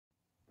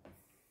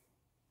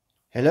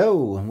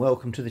Hello and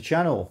welcome to the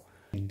channel.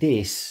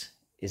 This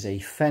is a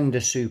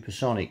Fender Super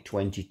Sonic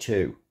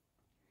 22.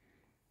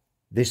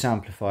 This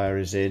amplifier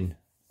is in,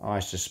 I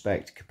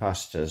suspect,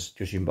 capacitors,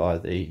 judging by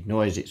the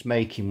noise it's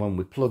making when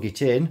we plug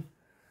it in.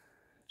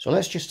 So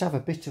let's just have a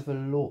bit of a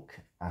look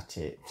at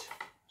it.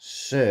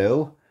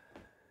 So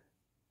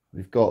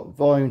we've got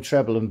volume,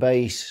 treble and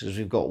bass, as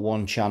we've got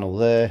one channel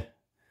there.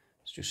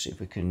 Let's just see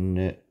if we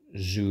can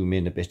zoom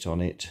in a bit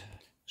on it.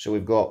 So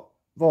we've got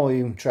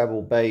volume,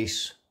 treble,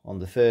 bass on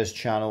the first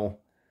channel.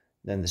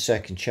 Then the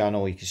second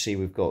channel, you can see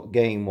we've got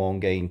gain 1,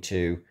 gain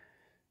 2,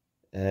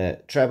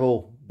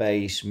 treble,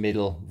 bass,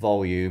 middle,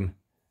 volume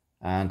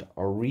and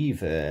a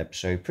reverb.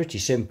 So pretty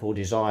simple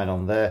design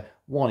on there,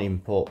 one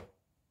input.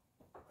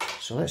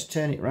 So let's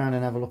turn it around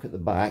and have a look at the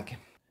back.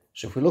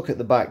 So if we look at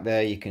the back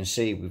there, you can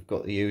see we've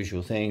got the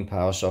usual thing: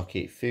 power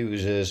socket,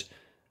 fuses,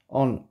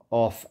 on,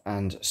 off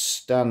and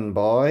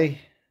standby.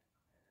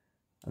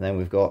 And then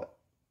we've got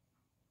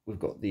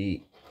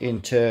the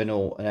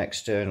internal and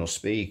external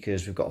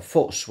speakers. We've got a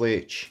foot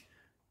switch.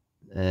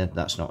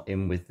 That's not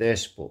in with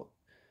this, but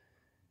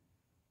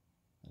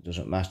it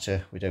doesn't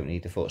matter. We don't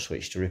need the foot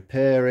switch to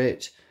repair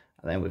it.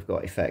 And then we've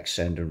got effects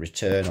send and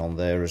return on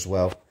there as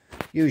well.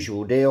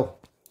 Usual deal.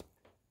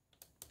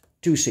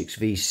 Two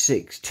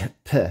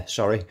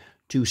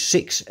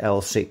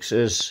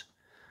 6L6s,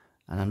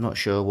 and I'm not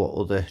sure what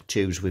other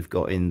tubes we've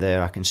got in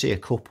there. I can see a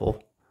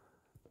couple.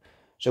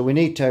 So we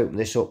need to open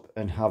this up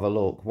and have a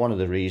look. One of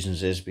the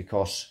reasons is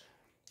because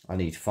I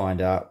need to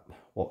find out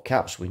what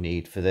caps we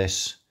need for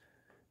this,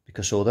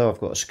 because although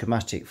I've got a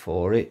schematic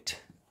for it,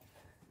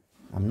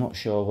 I'm not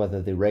sure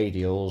whether they're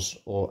radials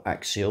or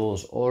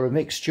axials or a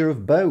mixture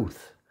of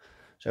both.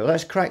 So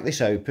let's crack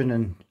this open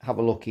and have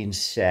a look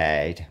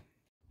inside.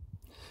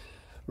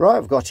 Right,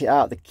 I've got it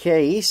out of the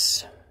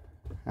case,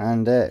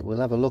 and we'll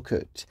have a look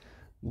at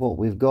what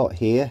we've got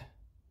here.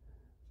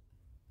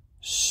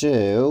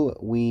 So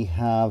we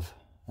have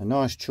a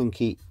nice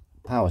chunky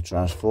power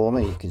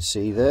transformer, you can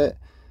see there,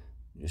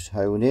 just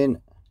hone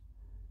in.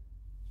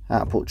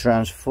 Output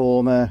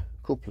transformer,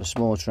 a couple of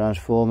small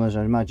transformers.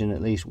 I imagine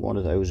at least one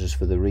of those is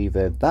for the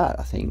reverb. That,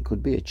 I think,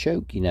 could be a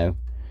choke, you know.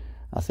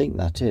 I think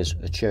that is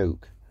a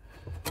choke.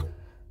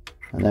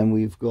 And then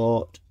we've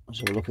got,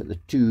 let's have a look at the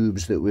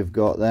tubes that we've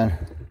got then.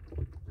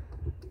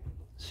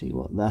 See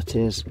what that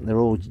is. They're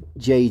all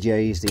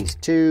JJs, these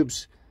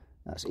tubes.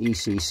 That's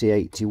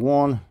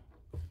ECC81.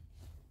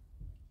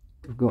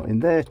 We've got in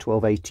there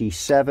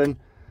 1287.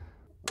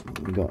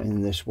 We've got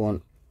in this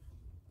one,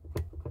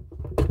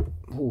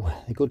 oh,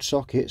 they're good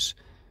sockets.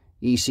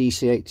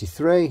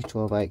 ECC83,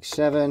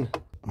 1287.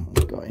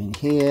 We've got in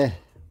here,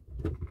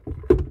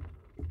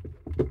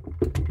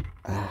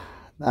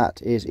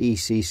 that is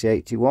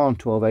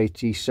ECC81,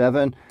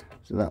 1287.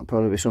 So that'll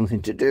probably be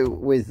something to do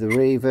with the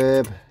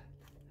reverb.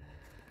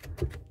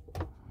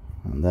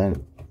 And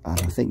then I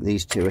think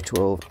these two are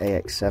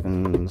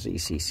 12AX7s,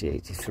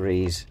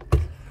 ECC83s.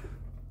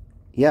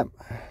 Yep.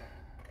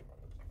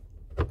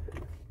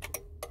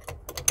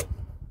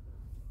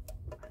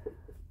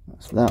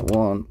 That's that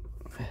one.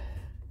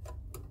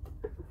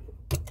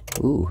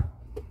 Ooh.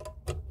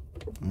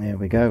 There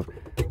we go.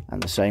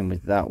 And the same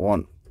with that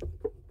one.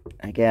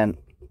 Again.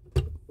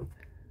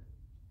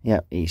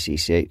 Yep,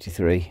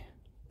 ECC83.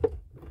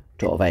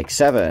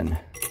 12AX7.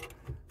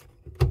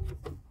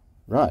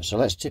 Right, so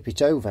let's tip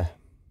it over.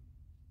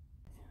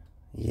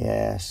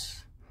 Yes.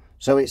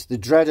 So it's the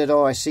dreaded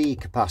IC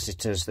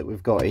capacitors that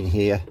we've got in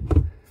here.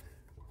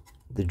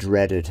 The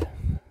dreaded.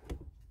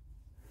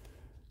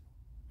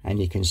 And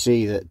you can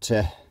see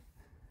that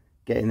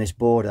getting this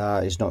board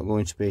out is not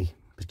going to be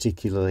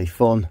particularly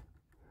fun.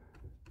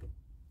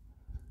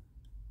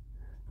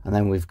 And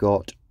then we've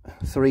got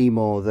three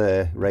more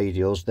there,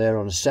 radials. They're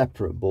on a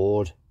separate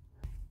board.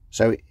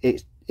 So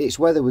it's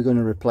whether we're going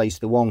to replace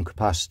the one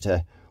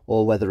capacitor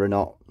or whether or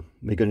not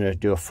we're going to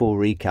do a full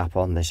recap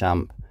on this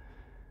amp.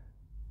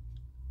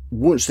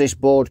 Once this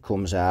board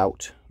comes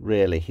out,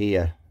 really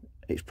here,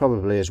 it's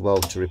probably as well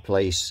to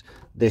replace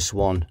this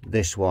one,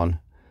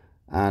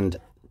 and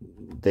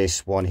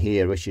this one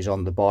here, which is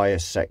on the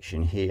bias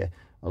section here,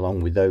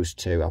 along with those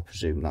two. I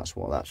presume that's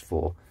what that's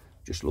for.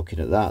 Just looking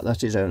at that,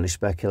 that is only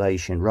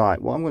speculation. Right,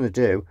 what I'm going to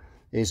do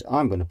is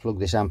I'm going to plug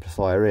this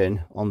amplifier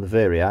in on the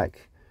Variac,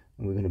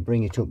 and we're going to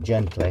bring it up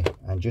gently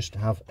and just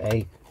have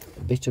a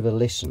bit of a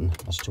listen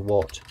as to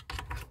what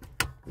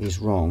is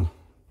wrong.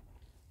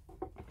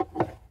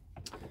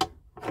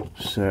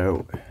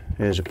 So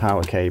here's a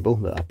power cable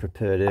that I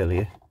prepared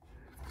earlier.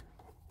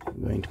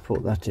 I'm going to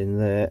put that in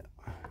there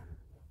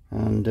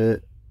and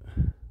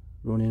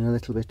run in a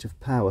little bit of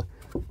power.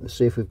 Let's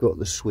see if we've got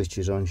the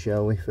switches on,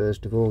 shall we?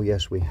 First of all,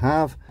 yes we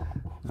have.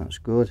 That's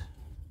good.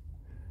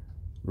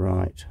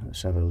 Right,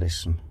 let's have a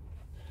listen.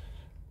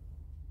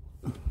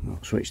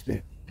 I'll switch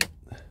the...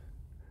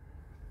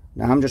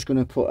 Now I'm just going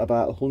to put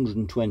about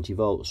 120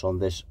 volts on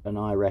this, and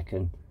I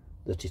reckon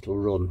that it'll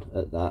run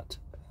at that,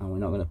 and we're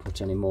not going to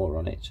put any more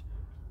on it.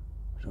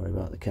 Sorry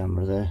about the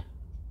camera there.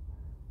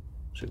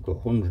 So we've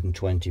got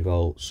 120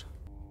 volts.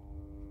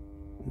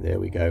 There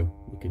we go.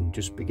 You can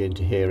just begin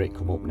to hear it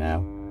come up now.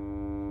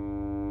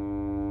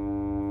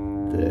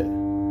 There.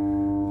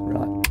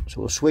 Right,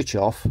 so we'll switch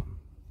off.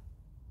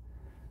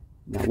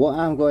 Now what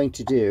I'm going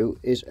to do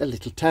is a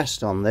little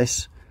test on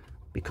this,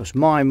 because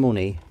my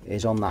money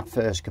is on that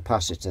first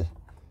capacitor.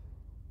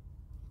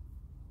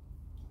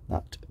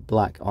 That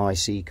black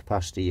IC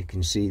capacitor you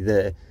can see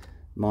there,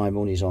 my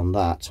money's on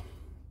that.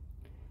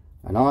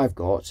 And I've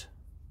got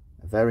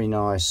a very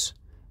nice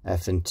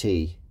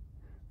F&T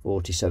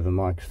 47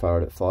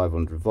 microfarad at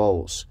 500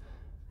 volts,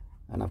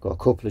 and I've got a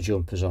couple of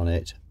jumpers on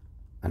it,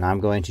 and I'm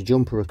going to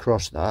jumper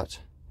across that.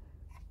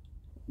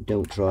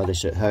 Don't try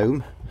this at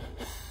home,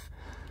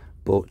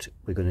 but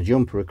we're going to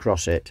jumper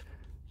across it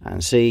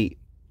and see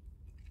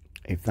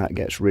if that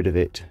gets rid of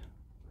it,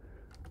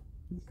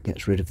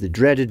 gets rid of the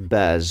dreaded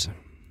buzz.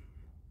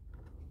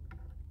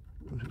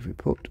 If we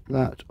put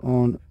that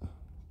on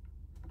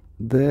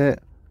there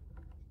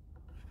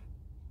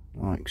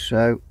like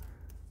so.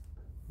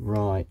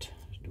 Right,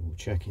 just double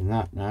checking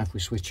that now. If we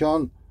switch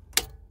on,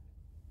 just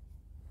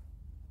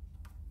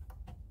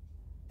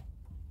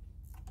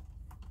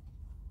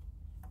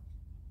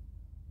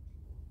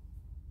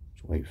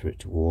wait for it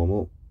to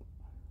warm up.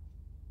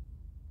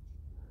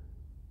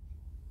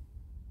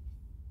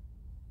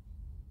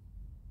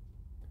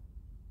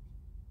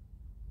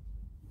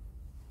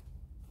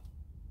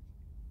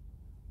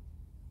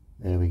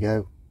 There we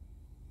go,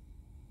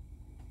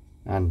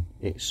 and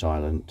it's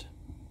silent.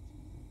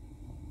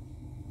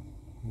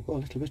 We've got a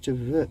little bit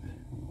of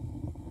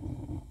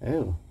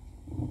oh,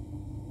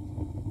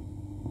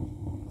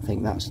 I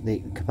think that's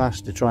the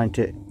capacitor trying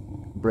to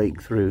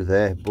break through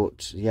there,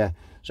 but yeah,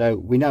 so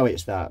we know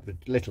it's that. But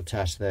little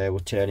test there, we'll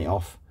turn it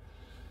off.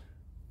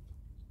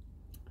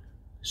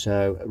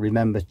 So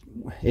remember,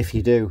 if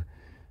you do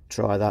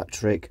try that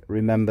trick,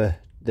 remember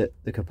that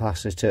the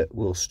capacitor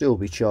will still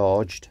be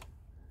charged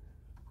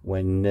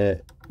when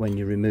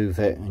you remove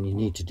it, and you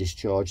need to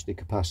discharge the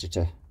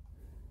capacitor.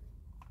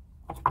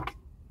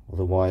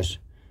 Otherwise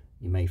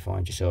you may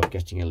find yourself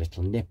getting a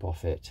little nip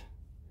off it,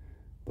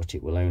 but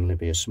it will only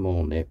be a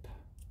small nip.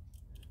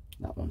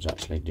 That one's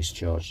actually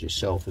discharged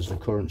itself as the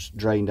current's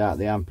drained out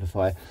the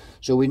amplifier.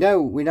 So we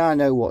now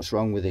know what's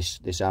wrong with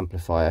this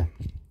amplifier.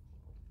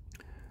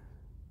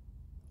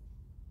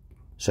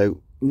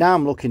 So now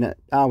I'm looking at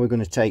how we're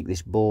going to take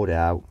this board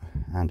out,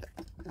 and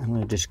I'm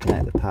going to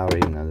disconnect the power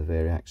even though the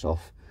variac's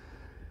off.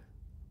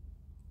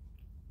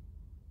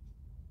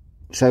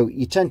 So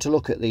you tend to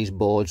look at these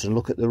boards and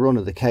look at the run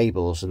of the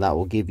cables, and that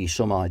will give you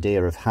some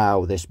idea of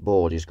how this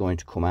board is going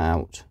to come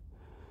out.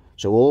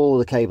 So all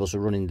the cables are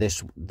running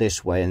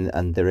this way,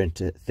 and they're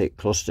into thick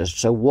clusters.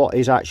 So what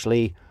is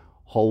actually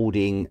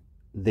holding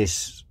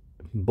this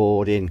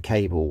board in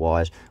cable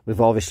wise? We've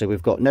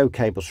got no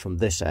cables from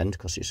this end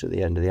because it's at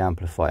the end of the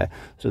amplifier.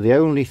 So the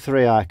only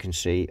three I can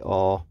see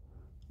are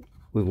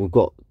we've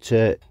got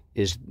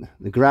is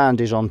the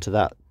ground is onto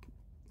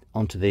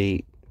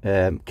the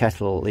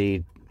kettle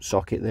lead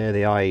socket there,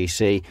 the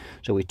IEC.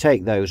 So we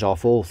take those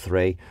off, all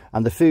three,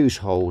 and the fuse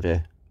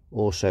holder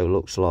also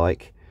looks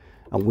like,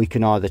 and we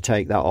can either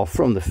take that off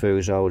from the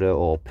fuse holder,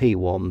 or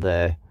P1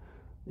 there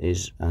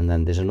is, and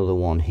then there's another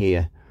one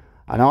here.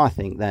 And I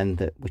think then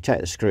that we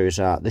take the screws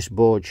out, this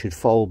board should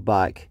fold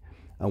back,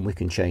 and we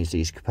can change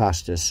these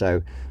capacitors.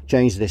 So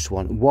change this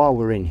one. While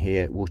we're in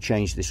here, we'll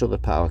change this other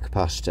power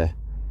capacitor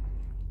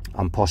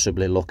and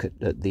possibly look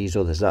at these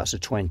others. That's a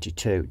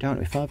 22. Don't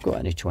know if I've got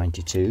any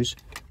 22s.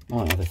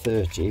 Might have a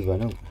 30,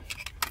 but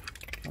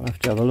I'll have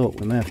to have a look.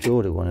 We may have to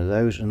order one of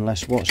those,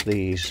 unless, what's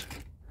these?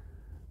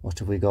 What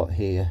have we got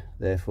here?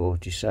 They're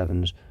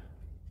 47s.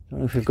 Don't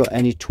know if we've got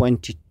any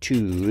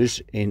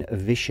 22s in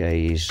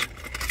Vichy's.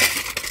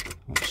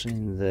 What's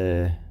in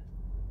there?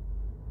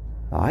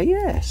 Ah,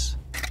 yes,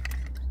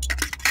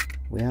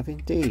 we have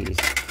indeed.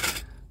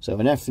 So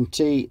an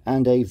F&T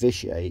and a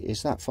Vichy.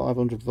 Is that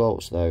 500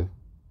 volts though?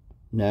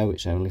 No,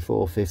 it's only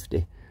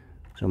 450.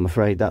 So I'm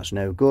afraid that's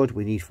no good.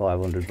 We need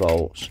 500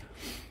 volts.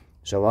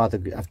 So I either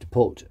have to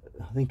put,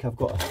 I think I've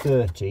got a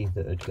 30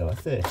 that would go. A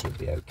 30 would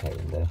be okay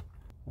in there.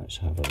 Let's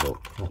have a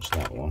look. What's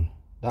that one?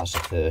 That's a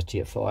 30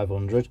 at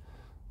 500.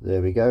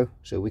 There we go.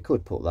 So we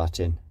could put that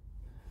in.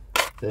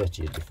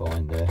 30 is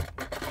defined there.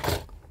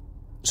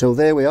 So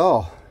there we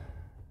are.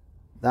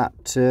 That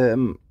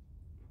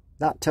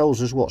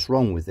tells us what's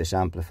wrong with this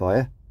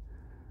amplifier.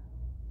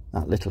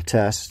 That little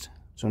test.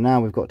 So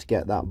now we've got to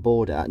get that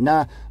board out.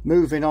 Now,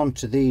 moving on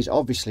to these,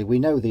 obviously we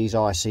know these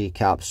IC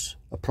caps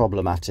are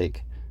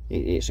problematic.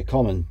 It's a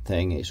common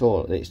thing.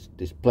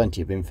 There's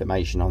plenty of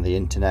information on the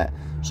internet,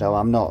 so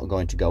I'm not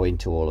going to go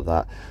into all of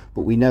that.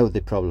 But we know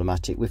they're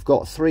problematic. We've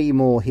got 3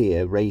 more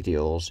here,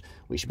 radials,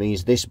 which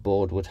means this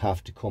board would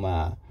have to come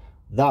out.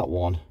 That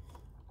one,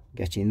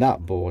 getting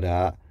that board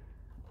out,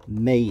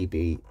 may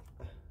be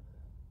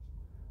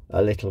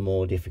a little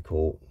more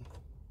difficult.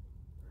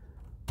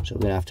 So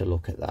we're going to have to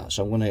look at that.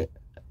 So I'm going to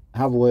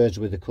have words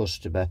with the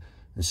customer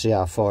and see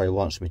how far he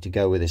wants me to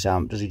go with this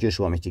amp. Does he just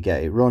want me to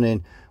get it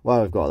running?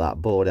 Well, I've got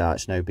that board out.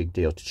 It's no big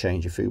deal to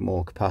change a few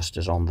more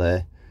capacitors on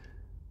there.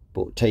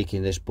 but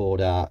taking this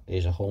board out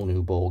is a whole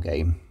new ball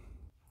game.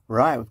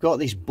 Right, we've got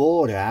this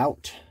board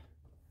out.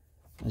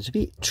 It's a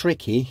bit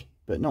tricky,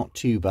 but not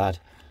too bad.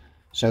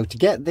 So to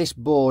get this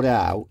board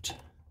out,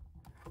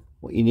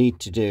 what you need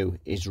to do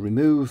is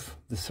remove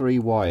the 3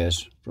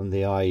 wires from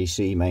the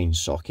IEC main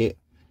socket.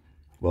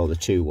 Well, the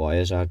 2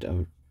 wires. I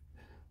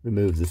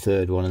removed the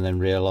 3rd one and then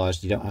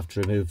realised you don't have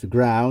to remove the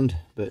ground,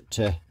 but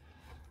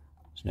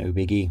it's no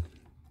biggie.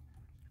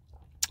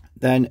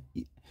 Then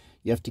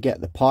you have to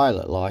get the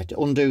pilot light,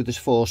 undo the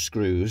 4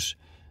 screws,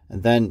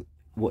 and then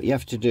what you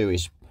have to do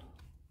is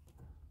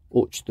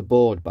touch the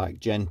board back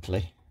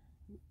gently,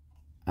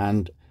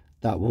 and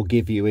that will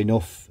give you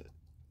enough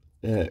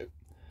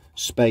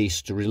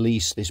space to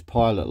release this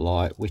pilot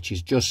light, which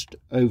is just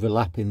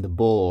overlapping the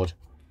board,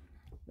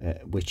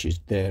 which is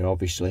there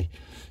obviously,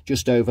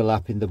 just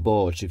overlapping the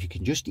board. So if you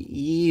can just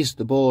ease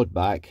the board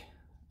back,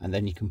 and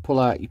then you can pull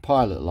out your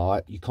pilot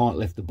light. You can't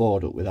lift the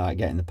board up without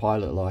getting the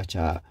pilot light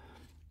out.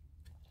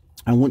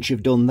 And once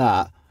you've done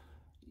that,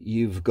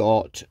 you've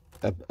got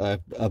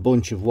a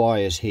bunch of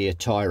wires here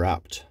tie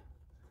wrapped,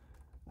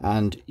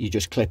 and you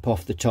just clip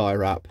off the tie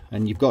wrap,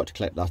 and you've got to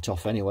clip that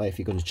off anyway if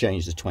you're going to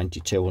change the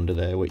 22 under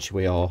there, which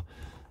we are.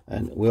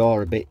 And we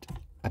are a bit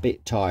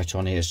tight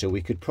on here, so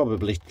we could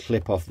probably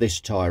clip off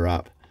this tie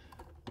wrap,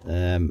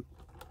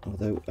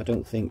 although I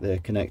don't think they're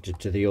connected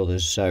to the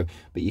others. So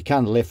but you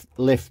can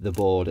lift the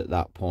board at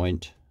that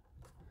point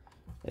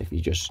if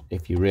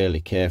you're really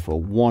careful.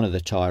 One of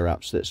the tie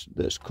wraps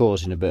that's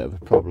causing a bit of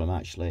a problem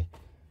actually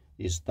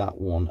is that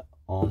one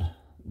on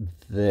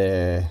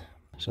there.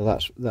 So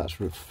that's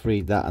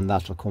freed that, and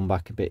that'll come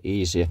back a bit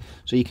easier.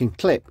 So you can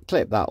clip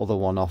that other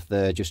one off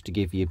there just to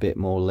give you a bit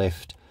more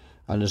lift.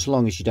 And as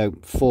long as you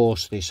don't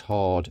force this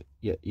hard,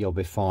 you'll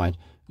be fine.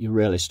 You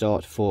really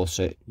start to force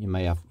it, you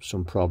may have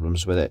some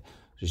problems with it.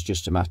 It's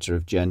just a matter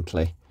of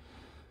gently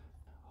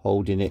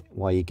holding it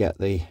while you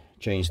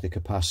change the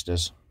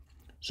capacitors.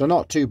 So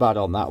not too bad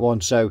on that one.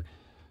 So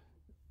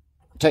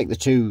take the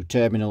 2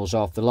 terminals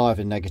off, the live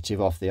and negative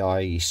off the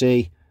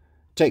IEC,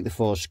 take the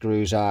 4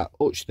 screws out,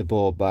 touch the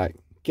board back,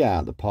 get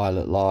out the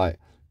pilot light,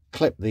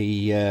 clip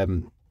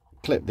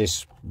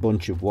this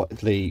bunch of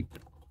the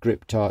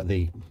grip tie,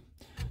 the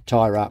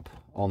tie wrap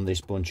on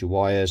this bunch of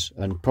wires,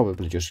 and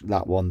probably just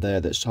that one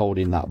there that's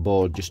holding that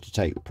board, just to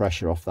take the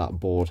pressure off that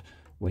board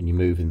when you're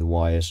moving the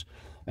wires,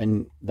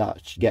 and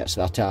that gets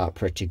that out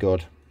pretty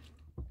good.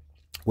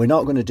 We're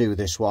not going to do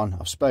this one.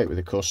 I've spoke with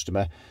the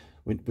customer.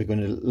 We're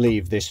going to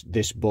leave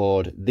this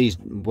board. These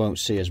won't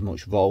see as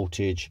much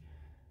voltage.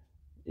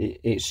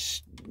 It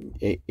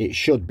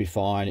should be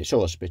fine. It's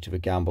always a bit of a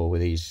gamble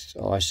with these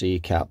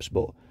IC caps,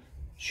 but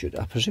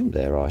I presume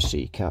they're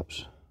IC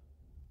caps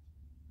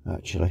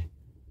actually.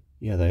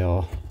 Yeah, they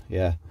are.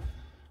 Yeah,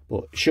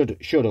 but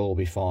should all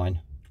be fine.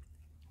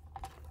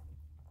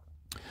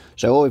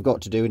 So all we've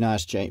got to do now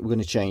is change. We're going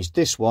to change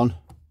this one,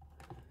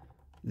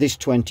 this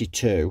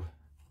 22,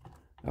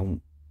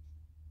 and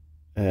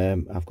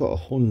I've got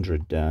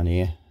 100 down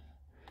here.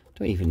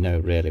 Don't even know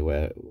really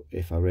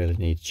if I really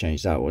need to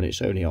change that one.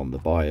 It's only on the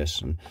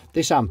bias, and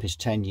this amp is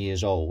 10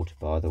 years old,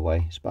 by the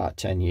way. It's about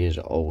 10 years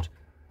old.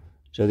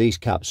 So these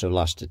caps have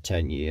lasted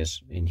 10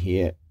 years in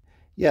here.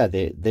 Yeah,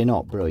 they're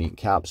not brilliant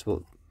caps,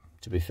 but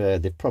to be fair,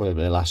 they've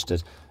probably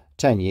lasted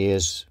 10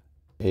 years.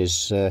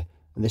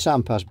 And this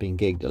amp has been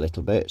gigged a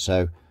little bit,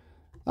 so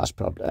that's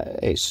probably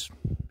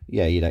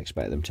yeah, you'd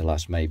expect them to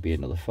last maybe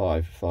another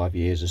five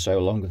years or so,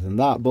 longer than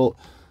that, but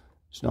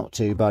it's not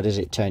too bad, is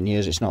it? 10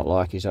 years. It's not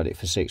like he's had it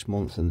for 6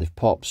 months and they've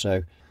popped.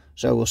 So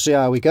we'll see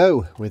how we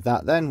go with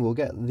that. Then we'll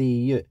get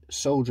the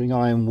soldering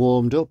iron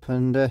warmed up,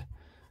 and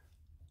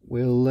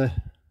we'll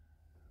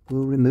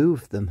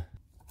remove them.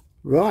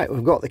 Right,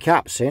 we've got the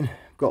caps in,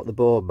 got the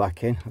board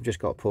back in. I've just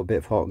got to put a bit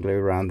of hot glue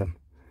around them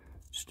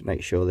just to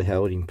make sure they're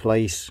held in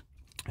place.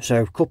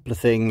 So a couple of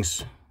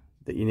things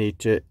that you need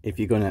to, if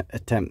you're going to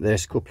attempt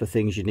this, a couple of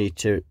things you need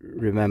to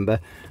remember.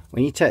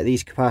 When you take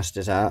these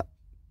capacitors out,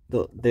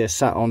 they're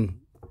sat on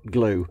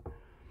glue,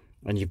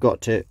 and you've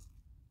got to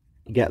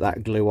get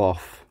that glue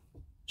off.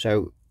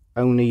 So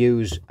only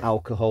use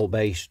alcohol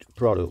based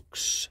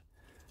products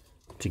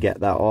to get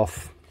that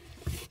off,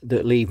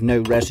 that leave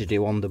no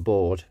residue on the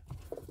board.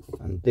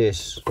 And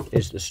this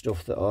is the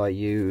stuff that I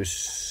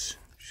use.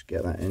 Just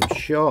get that in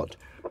shot.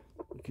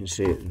 You can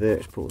see it there.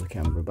 Let's pull the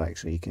camera back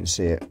so you can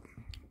see it.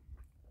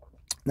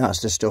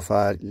 That's the stuff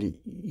I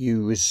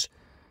use.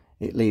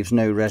 It leaves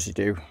no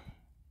residue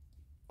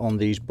on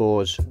these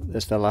boards.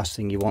 That's the last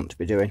thing you want to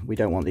be doing. We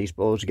don't want these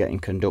boards getting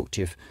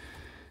conductive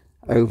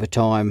over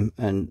time,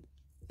 and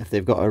if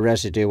they've got a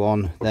residue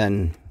on,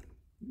 then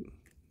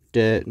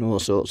dirt and all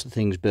sorts of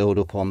things build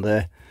up on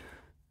there.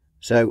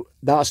 So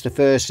that's the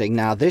first thing.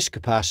 Now this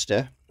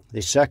capacitor,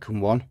 this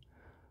second one,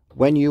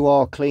 when you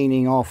are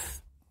cleaning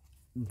off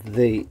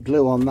the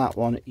glue on that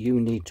one, you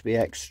need to be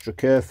extra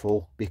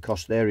careful,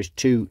 because there is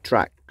 2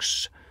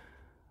 tracks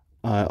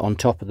on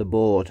top of the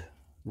board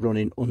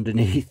running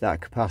underneath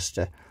that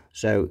capacitor.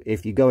 So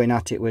if you're going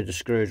at it with a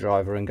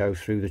screwdriver and go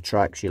through the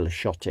tracks, you'll have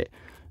shot it.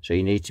 So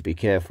you need to be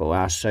careful.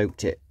 I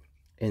soaked it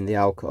in the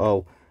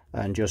alcohol,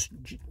 and just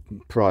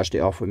prised it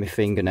off with my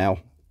fingernail,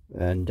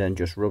 and then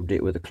just rubbed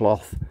it with a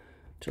cloth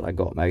till I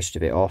got most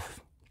of it off.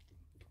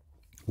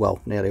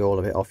 Well, nearly all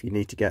of it off. You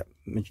need to get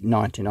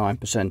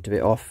 99% of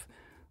it off,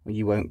 or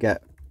you won't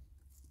get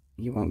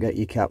your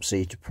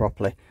capacitance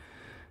properly.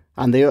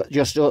 And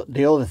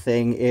the other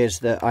thing is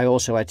that I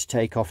also had to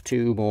take off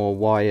 2 more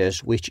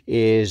wires, which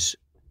is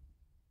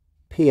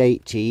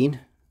P18,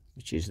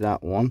 which is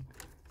that one,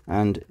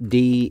 and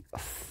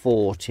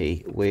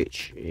D40,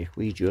 which, if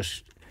we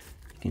just,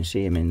 you can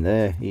see him in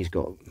there, he's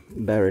got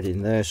buried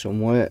in there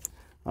somewhere.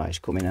 Oh, he's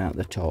coming out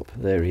the top.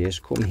 There he is.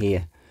 Come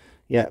here.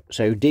 Yeah,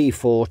 so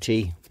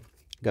D40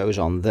 goes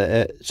on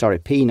there. Sorry,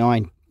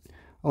 P9.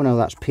 Oh no,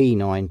 that's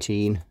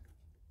P19.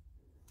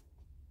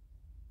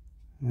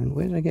 And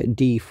where did I get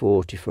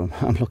D40 from?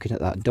 I'm looking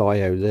at that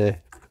diode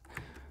there.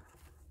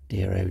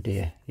 Dear, oh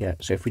dear. Yeah,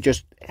 so if we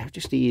just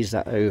ease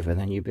that over,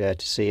 then you'll be able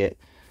to see it.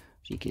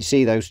 So you can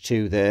see those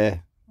two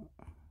there.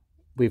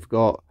 We've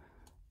got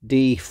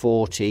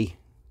D40,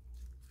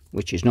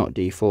 which is not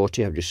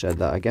D40. I've just said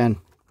that again.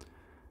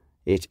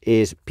 It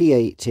is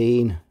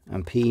P18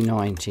 and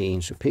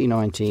P19. So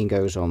P19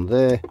 goes on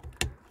there,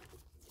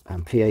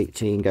 and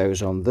P18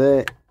 goes on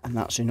there, and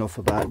that's enough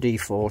about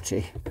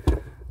D40.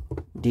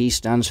 D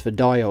stands for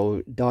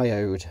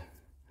diode,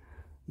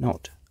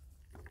 not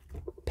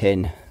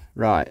pin.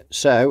 Right,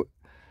 so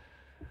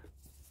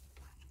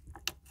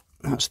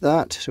that's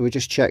that. So we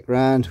just check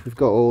round. We've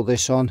got all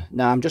this on.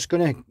 Now I'm just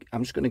gonna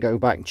go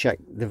back and check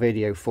the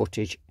video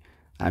footage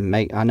and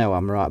I know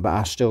I'm right, but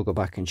I'll still go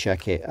back and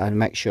check it and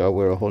make sure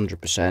we're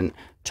 100%.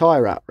 Tie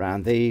wrap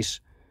round these,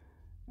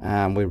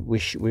 and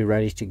we're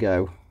ready to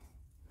go.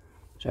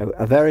 So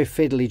a very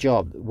fiddly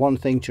job. One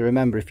thing to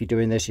remember if you're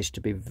doing this is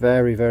to be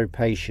very, very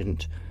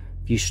patient.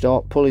 If you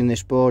start pulling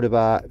this board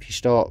about, if you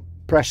start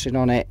pressing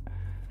on it,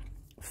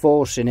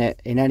 forcing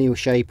it in any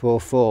shape or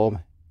form,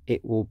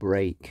 it will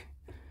break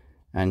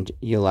and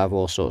you'll have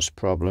all sorts of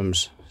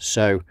problems.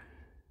 So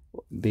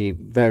be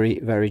very,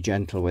 very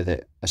gentle with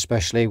it,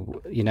 especially,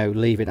 you know,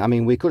 leaving. I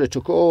mean, we could have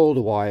took all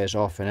the wires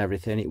off and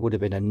everything. It would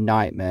have been a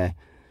nightmare.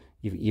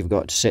 You've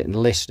got to sit and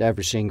list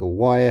every single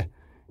wire.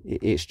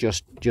 It's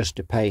just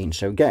a pain.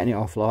 So getting it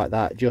off like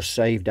that just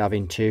saved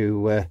having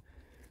to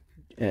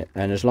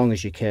and as long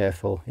as you're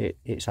careful,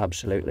 it's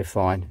absolutely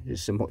fine.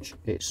 It's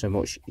a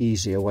much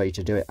easier way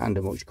to do it, and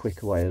a much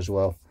quicker way as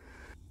well.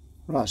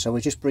 Right, so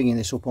we're just bringing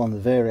this up on the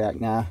variac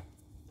now,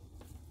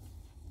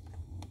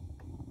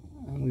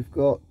 and we've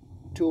got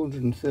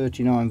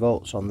 239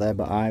 volts on there,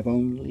 but I've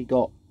only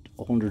got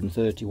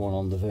 131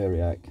 on the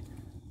variac.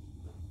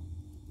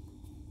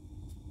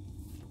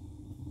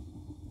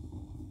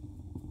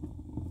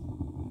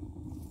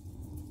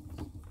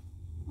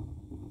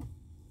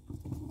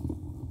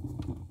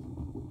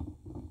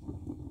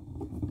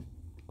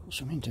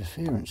 Some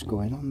interference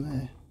going on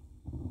there.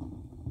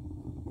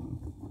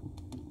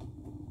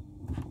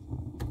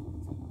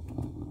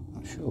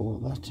 Not sure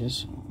what that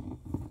is.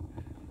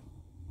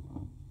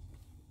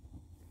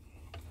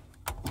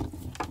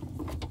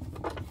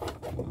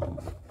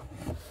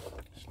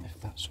 Just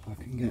lift that so I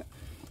can get.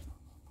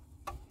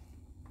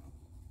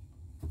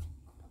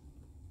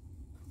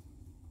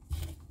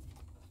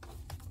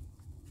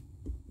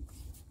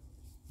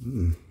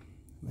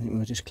 I think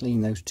we'll just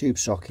clean those tube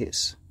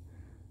sockets.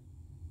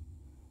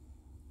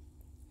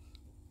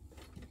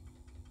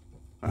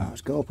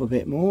 Let's go up a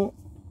bit more.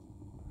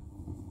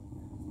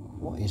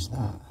 What is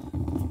that?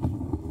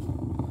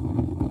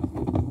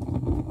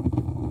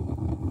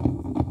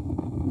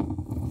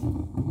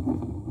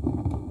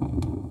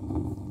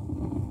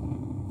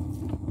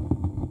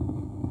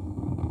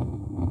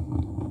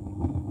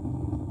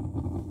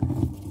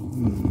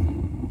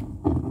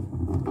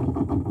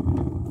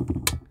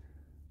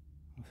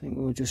 I think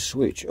we'll just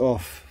switch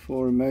off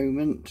for a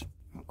moment.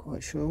 Not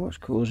quite sure what's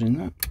causing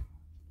that.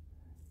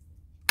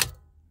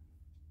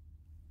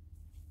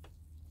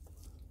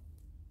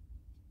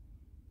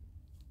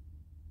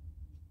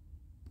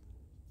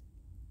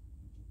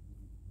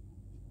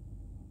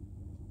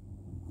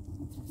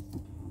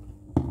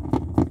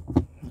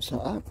 That's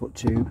that output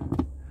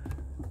tube.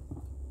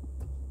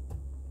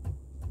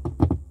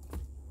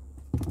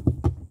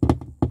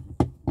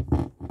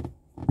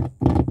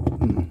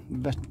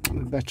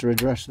 We better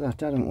address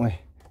that, hadn't we?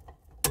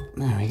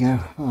 There we go.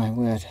 My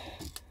word,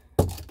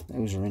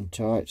 those are in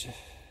tight.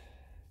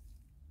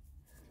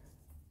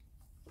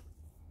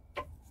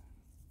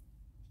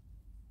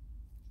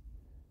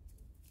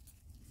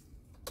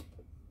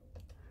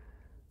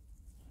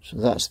 So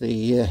that's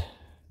the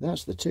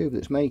tube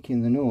that's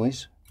making the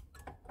noise.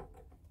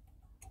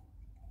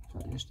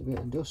 Just a bit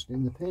of dust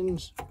in the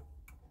pins.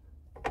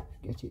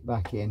 Get it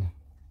back in.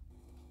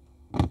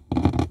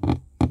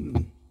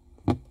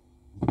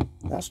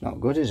 That's not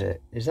good, is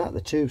it? Is that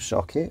the tube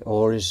socket,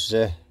 or is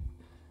that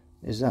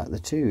the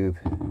tube?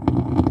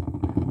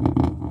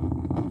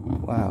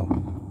 Wow,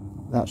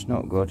 that's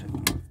not good.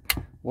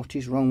 What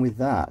is wrong with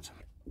that?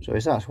 So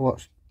is that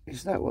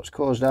what's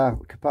caused our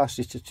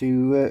capacitor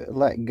to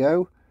let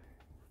go?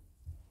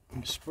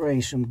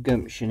 Spray some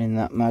gumption in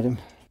that, madam.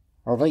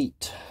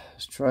 Alright,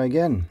 let's try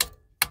again.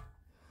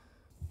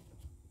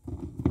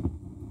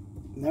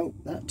 No,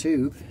 that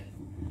tube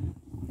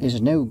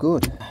is no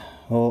good,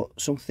 or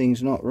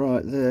something's not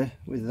right there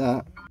with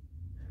that.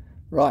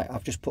 Right,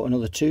 I've just put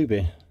another tube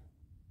in.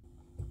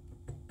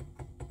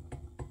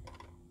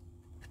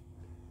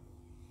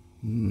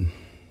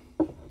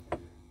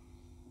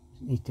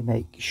 Need to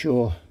make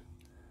sure,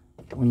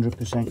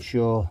 100%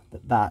 sure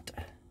that that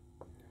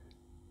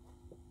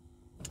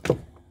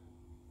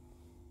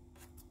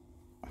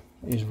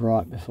is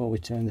right before we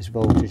turn this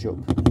voltage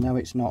up. No,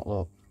 it's not,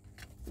 look.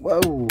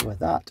 Whoa,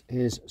 that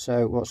is,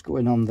 so what's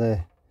going on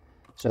there?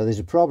 So there's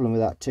a problem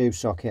with that tube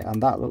socket,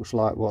 and that looks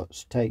like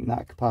what's taking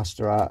that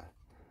capacitor out.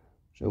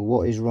 So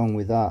what is wrong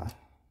with that?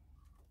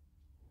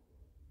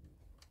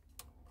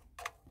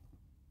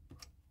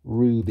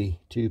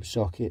 Ruby tube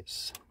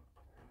sockets.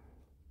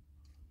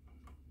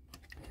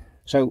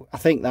 So I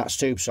think that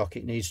tube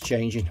socket needs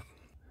changing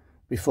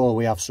before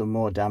we have some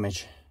more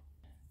damage.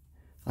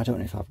 I don't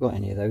know if I've got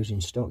any of those in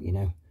stock, you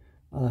know.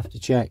 I'll have to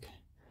check.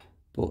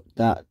 But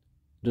that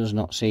does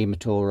not seem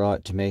at all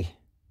right to me.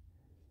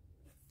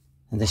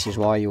 And this is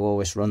why you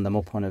always run them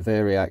up on a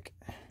variac.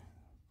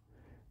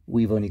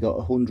 We've only got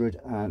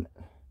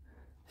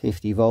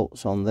 150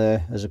 volts on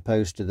there as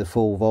opposed to the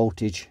full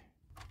voltage.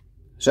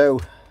 So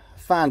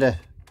found a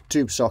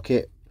tube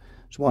socket.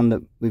 It's one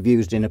that we've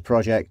used in a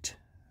project,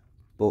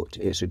 but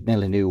it's a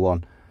nearly new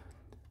one.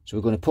 So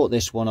we're going to put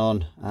this one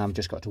on. I've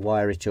just got to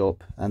wire it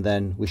up, and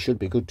then we should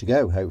be good to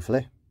go,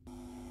 hopefully.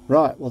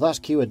 Right, well, that's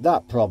cured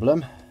that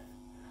problem.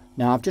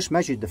 Now I've just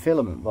measured the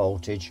filament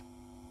voltage,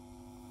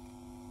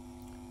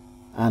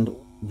 and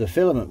the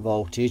filament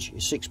voltage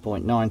is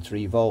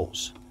 6.93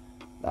 volts.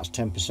 That's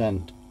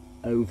 10%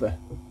 over,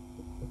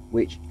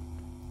 which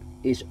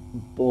is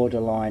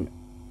borderline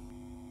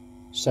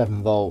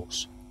 7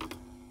 volts.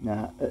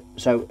 Now,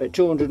 so at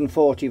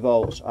 240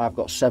 volts, I've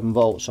got 7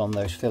 volts on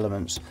those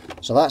filaments.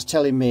 So that's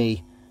telling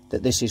me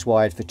that this is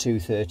wired for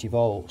 230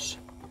 volts.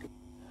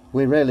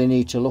 We really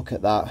need to look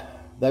at that.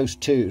 Those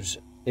tubes,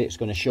 it's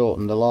going to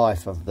shorten the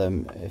life of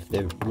them if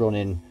they're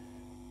running,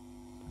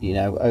 you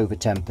know, over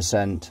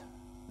 10%,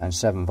 and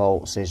 7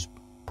 volts is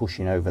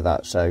pushing over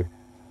that. So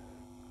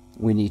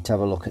we need to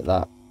have a look at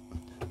that.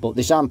 But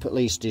this amp at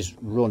least is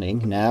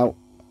running now.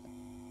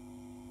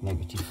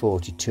 Negative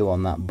 42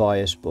 on that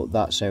bias, but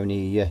that's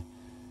only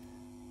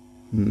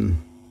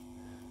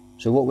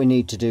so what we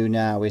need to do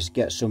now is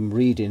get some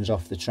readings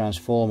off the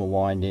transformer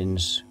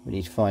windings. We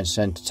need to find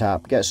center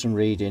tap, get some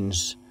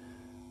readings,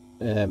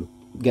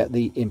 get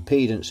the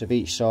impedance of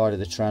each side of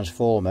the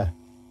transformer,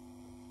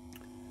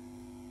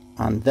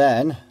 and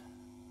then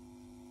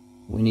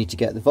we need to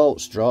get the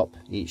volts drop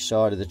each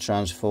side of the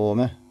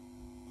transformer,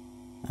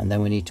 and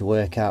then we need to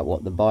work out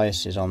what the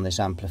bias is on this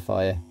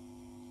amplifier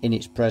in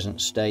its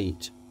present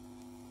state.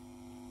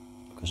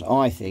 Because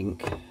I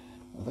think,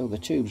 although the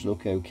tubes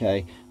look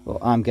okay, but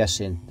I'm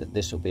guessing that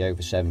this will be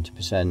over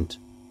 70%.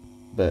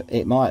 But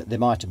they might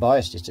have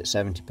biased it at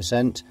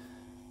 70%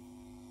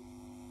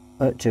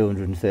 at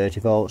 230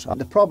 volts.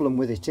 The problem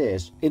with it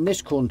is, in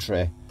this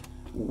country,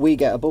 we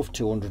get above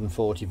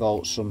 240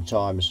 volts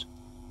sometimes,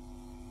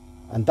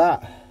 and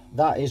that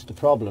is the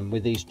problem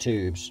with these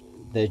tubes.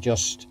 They're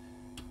just,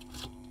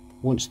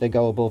 once they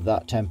go above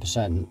that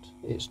 10%,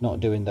 it's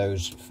not doing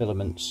those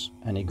filaments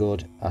any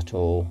good at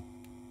all.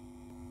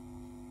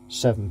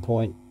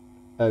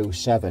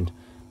 7.07,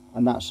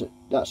 and that's at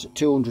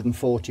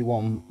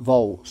 241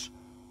 volts.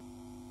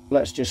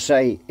 Let's just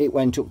say it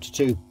went up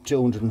to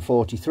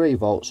 243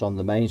 volts on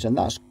the mains, and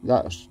that's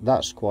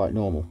quite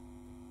normal.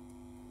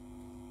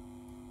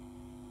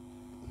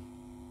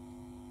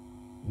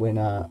 We're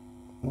now,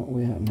 what are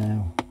we at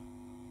now?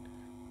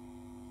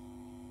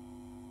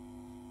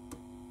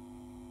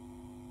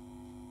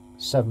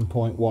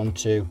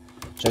 .12.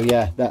 So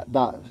yeah,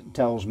 that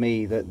tells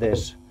me that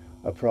there's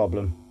a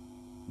problem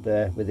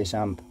there with this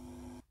amp.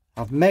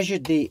 I've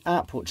measured the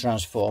output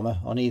transformer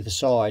on either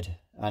side,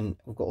 and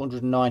we've got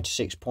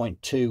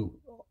 196.2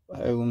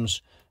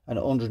 ohms and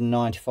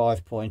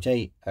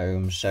 195.8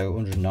 ohms, so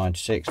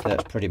 196,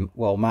 that's pretty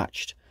well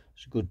matched.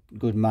 It's a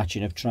good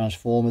matching of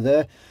transformer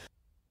there.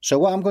 So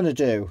what I'm going to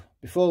do,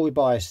 before we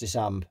bias this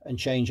amp and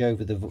change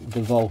over the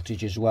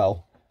voltage as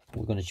well,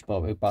 we're going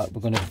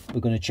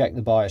to check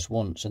the bias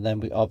once, and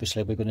then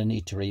obviously we're going to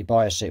need to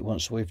rebias it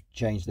once we've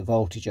changed the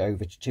voltage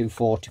over to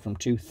 240 from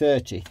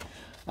 230.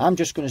 I'm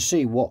just going to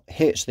see what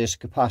hits this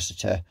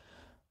capacitor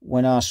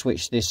when I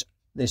switch this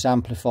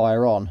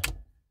amplifier on.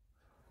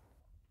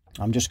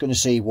 I'm just going to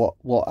see what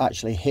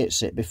actually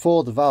hits it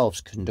before the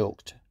valves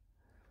conduct,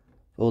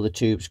 or the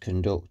tubes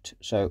conduct.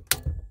 So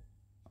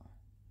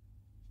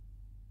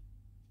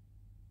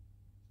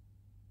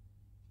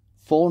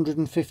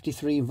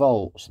 .453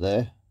 volts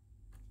there,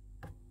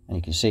 and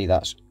you can see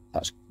that's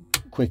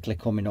quickly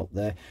coming up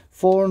there.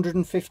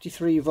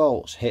 453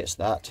 volts hits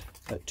that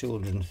at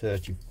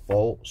 230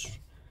 volts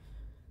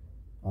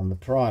on the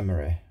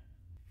primary,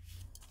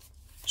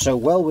 so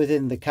well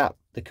within the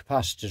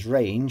capacitor's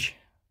range,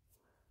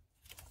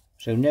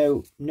 so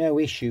no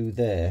issue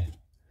there.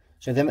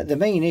 So the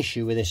main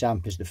issue with this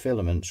amp is the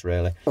filaments,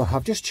 really. Well,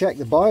 I've just checked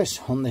the bias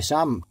on this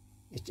amp.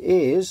 It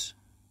is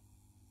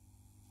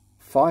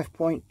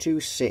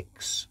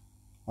 5.26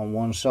 on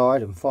one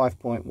side and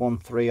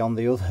 5.13 on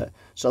the other.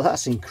 So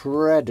that's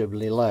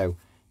incredibly low,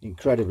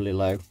 incredibly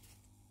low.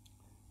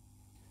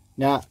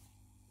 Now,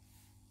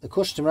 the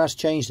customer has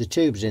changed the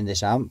tubes in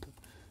this amp,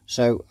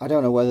 so I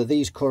don't know whether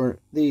these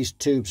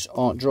tubes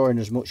aren't drawing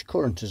as much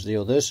current as the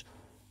others,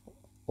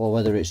 or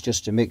whether it's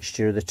just a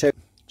mixture of the two.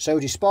 So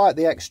despite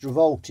the extra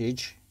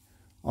voltage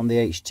on the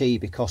HT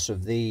because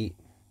of the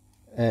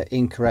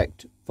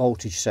incorrect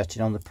voltage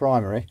setting on the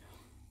primary,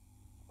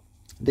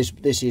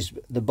 this is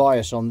the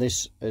bias on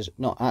this is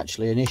not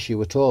actually an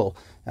issue at all,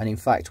 and in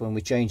fact when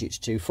we change it to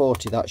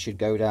 240 that should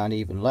go down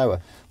even lower.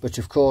 But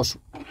of course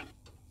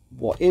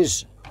what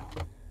is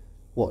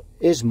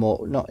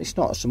more, it's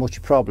not so much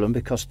a problem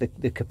because the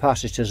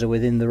capacitors are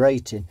within the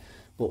rating,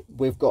 but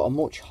we've got a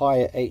much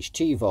higher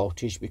HT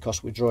voltage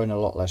because we're drawing a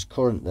lot less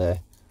current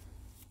there.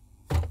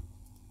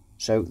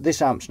 So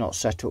this amp's not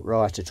set up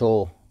right at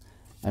all.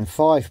 And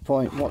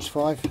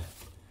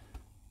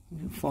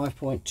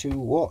 5.2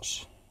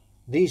 watts.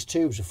 These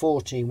tubes are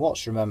 14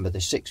 watts, remember,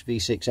 they're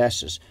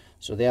 6V6Ss,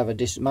 so they have a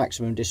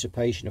maximum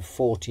dissipation of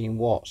 14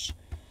 watts.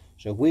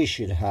 So we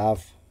should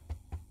have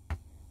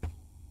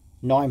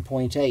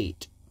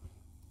 9.8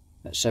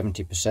 at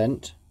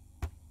 70%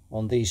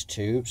 on these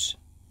tubes,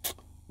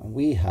 and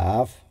we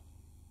have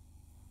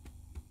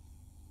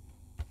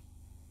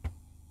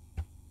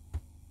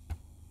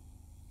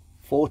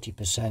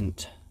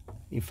 40%.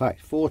 In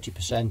fact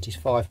 40% is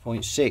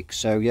 5.6.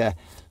 so yeah,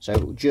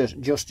 so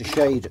just a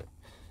shade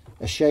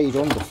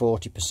under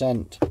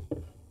 40%.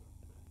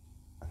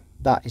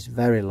 That is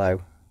very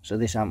low, so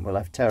this amp will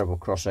have terrible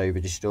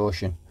crossover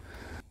distortion.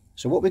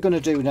 So what we're going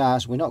to do now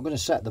is we're not going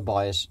to set the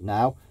bias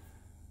now.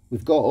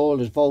 We've got all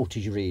the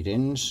voltage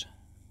readings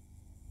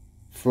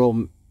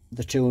from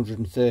the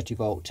 230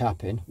 volt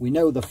tapping. We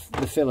know the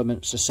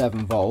filaments are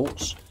 7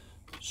 volts,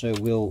 so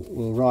we'll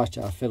write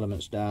our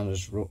filaments down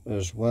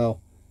as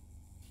well.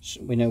 So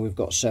we know we've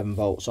got 7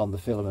 volts on the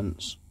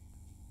filaments.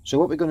 So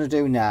what we're going to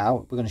do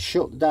now, we're going to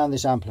shut down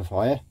this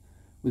amplifier.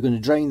 We're going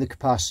to drain the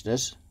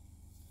capacitors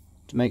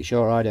to make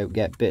sure I don't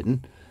get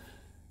bitten,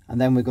 and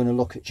then we're going to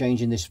look at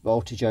changing this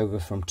voltage over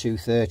from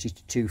 230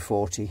 to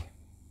 240.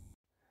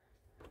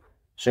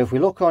 So if we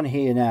look on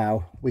here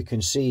now, we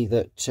can see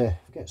that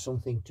get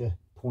something to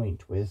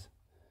point with.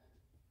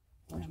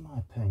 Where's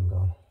my pen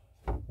gone?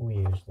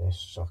 We'll use this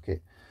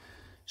socket.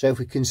 So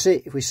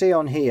if we see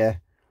on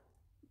here,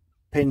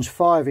 pins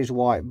 5 is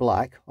white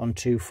black on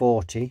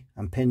 240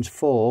 and pins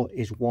 4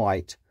 is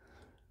white.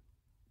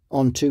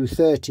 On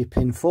 230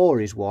 pin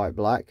 4 is white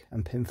black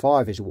and pin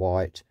 5 is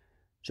white.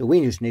 So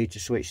we just need to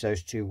switch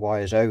those two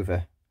wires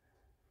over.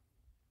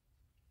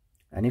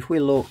 And if we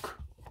look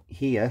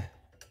here,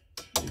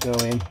 we go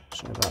in,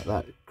 sorry about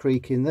that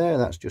creaking there,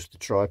 that's just the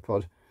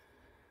tripod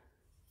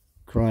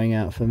crying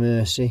out for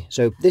mercy.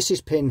 So this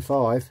is pin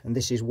 5 and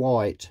this is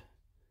white.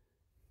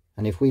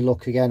 And if we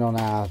look again on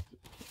our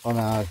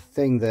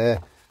thing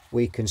there,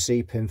 we can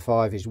see pin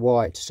 5 is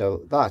white,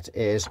 so that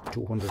is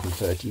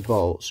 230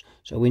 volts.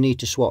 So we need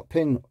to swap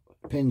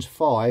pins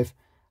 5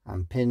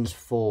 and pins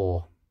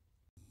 4.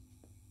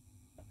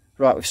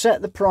 Right, we've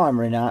set the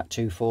primary now at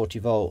 240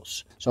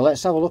 volts. So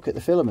let's have a look at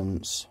the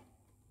filaments.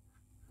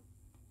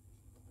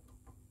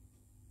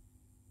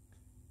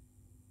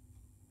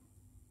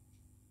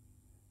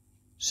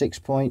 Six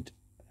point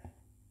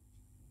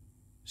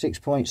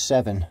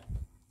 6.7.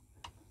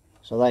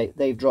 So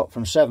they've dropped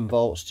from 7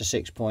 volts to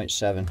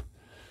 6.7.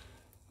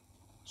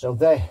 So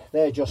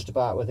they're just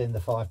about within the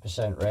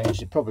 5% range.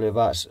 They're probably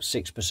about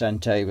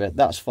 6% over.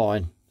 That's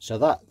fine. So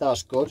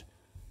that's good.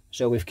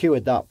 So we've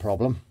cured that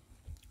problem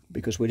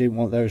because we didn't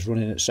want those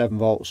running at 7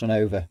 volts and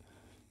over.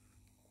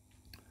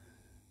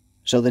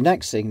 So the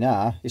next thing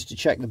now is to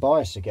check the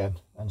bias again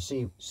and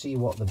see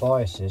what the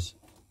bias is.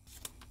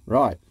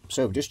 Right,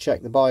 so we've just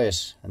checked the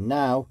bias, and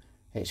now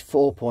it's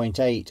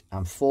 4.8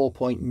 and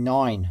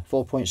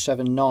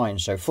 4.79,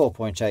 so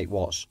 4.8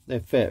 watts.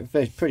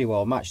 They're pretty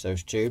well matched,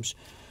 those tubes.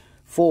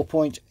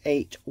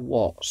 4.8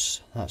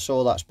 watts, that's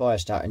all that's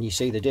biased at, and you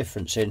see the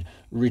difference in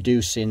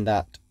reducing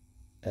that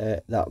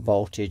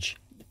voltage,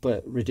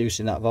 but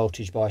reducing that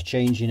voltage by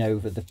changing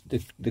over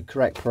the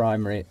correct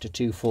primary to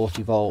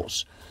 240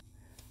 volts.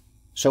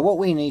 So what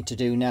we need to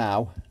do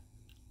now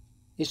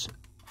is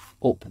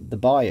up the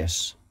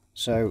bias.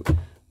 So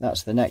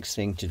that's the next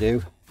thing to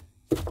do.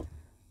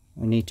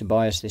 We need to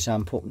bias this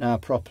amp up now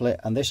properly,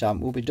 and this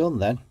amp will be done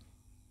then.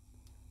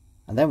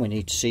 And then we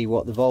need to see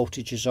what the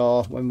voltages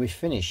are when we've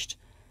finished.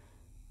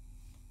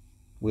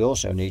 We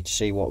also need to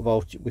see what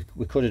voltage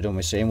we could have done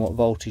with seeing what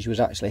voltage was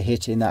actually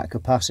hitting that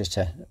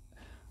capacitor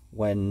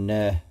when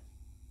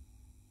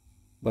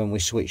we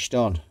switched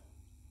on.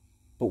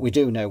 But we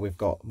do know we've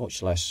got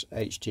much less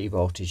HT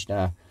voltage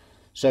now.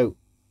 So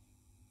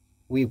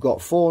we've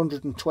got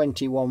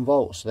 421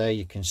 volts there,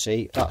 you can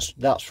see.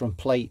 That's from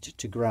plate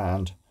to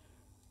ground,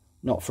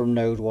 not from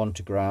node 1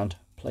 to ground,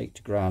 plate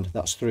to ground.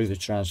 That's through the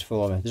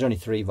transformer. There's only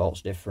 3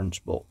 volts difference,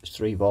 but it's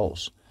 3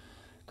 volts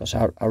because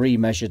I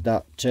remeasured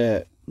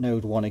that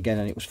node 1 again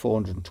and it was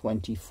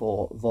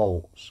 424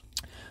 volts.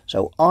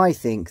 So I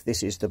think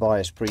this is the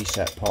bias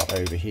preset pot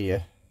over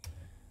here,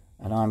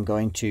 and I'm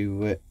going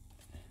to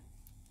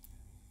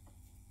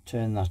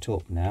turn that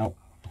up now.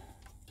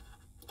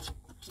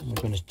 We're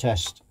going to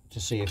test to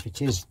see if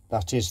it is,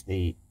 that is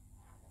the,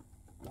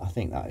 I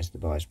think that is the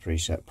bias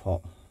preset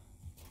pot,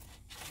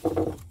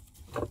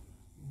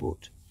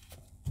 but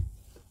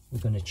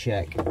we're going to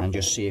check and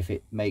just see if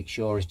it makes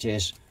sure it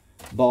is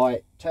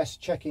by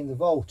checking the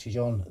voltage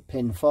on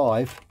pin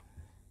 5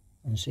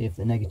 and see if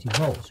the negative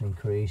volts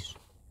increase,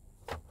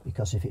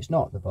 because if it's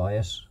not the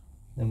bias,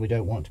 then we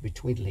don't want to be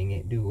twiddling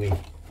it, do we?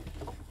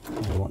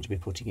 We want to be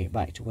putting it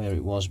back to where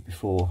it was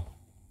before.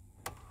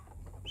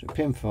 So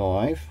pin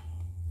 5,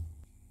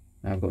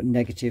 now I've got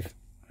negative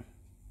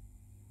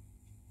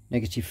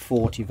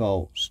 40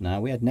 volts.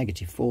 Now we had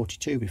negative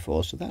 42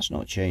 before, so that's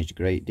not changed a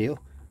great deal.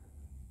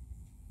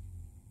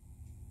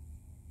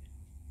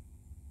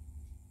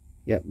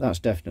 Yep, that's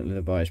definitely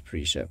the bias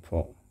preset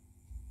pot.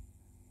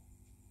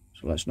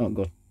 So let's not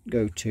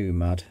go too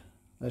mad.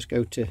 Let's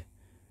go to,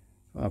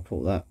 I'll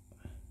put that.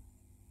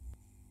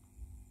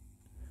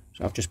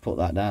 So I've just put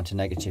that down to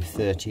negative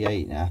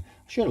 38 now. I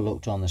should have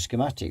looked on the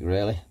schematic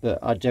really, but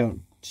I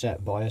don't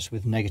set bias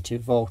with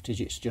negative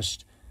voltage. It's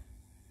just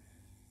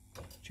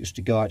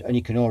a guide, and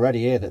you can already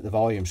hear that the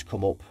volume's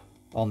come up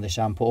on this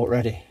amp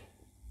already.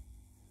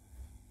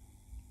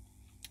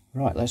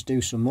 Right, let's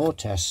do some more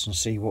tests and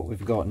see what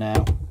we've got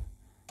now.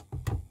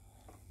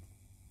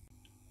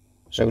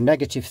 So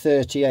negative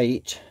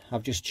 38,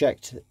 I've just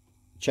checked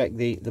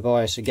the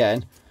bias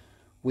again.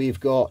 We've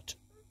got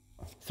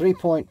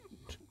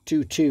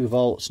 3.22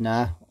 volts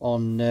now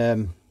on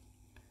the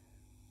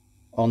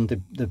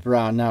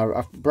brown.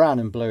 Now brown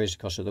and blue is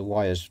because of the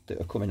wires that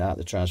are coming out of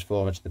the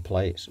transformer to the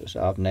plates,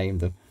 so I've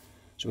named them.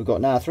 So we've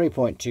got now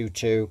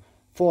 3.22,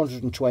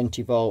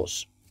 420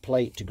 volts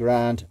plate to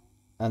ground,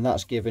 and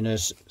that's given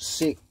us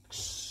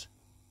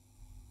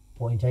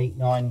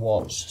 6.89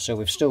 watts. So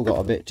we've still got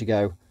a bit to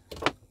go.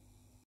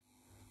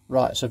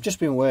 Right, so I've just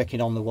been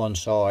working on the one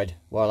side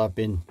while I've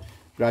been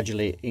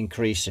gradually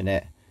increasing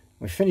it.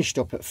 We finished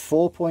up at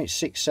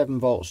 4.67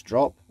 volts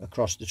drop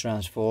across the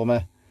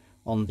transformer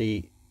on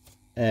the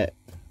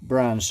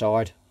brown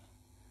side,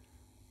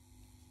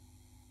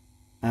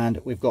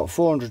 and we've got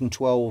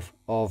 412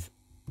 of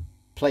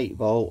plate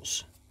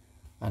volts,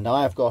 and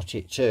I have got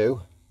it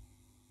to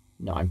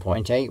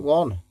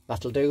 9.81.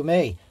 That'll do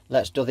me.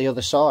 Let's do the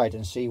other side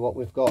and see what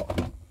we've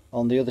got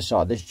on the other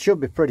side. This should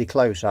be pretty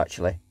close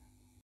actually.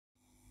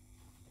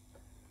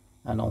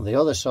 And on the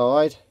other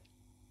side,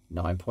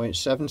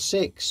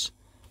 9.76.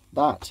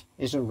 That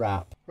is a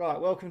wrap. Right,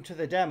 welcome to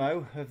the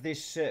demo of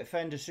this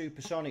Fender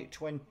Super Sonic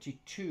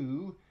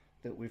 22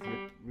 that we've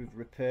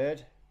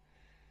repaired.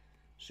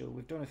 So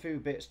we've done a few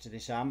bits to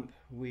this amp.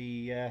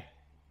 We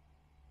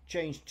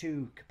changed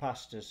 2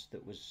 capacitors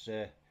that was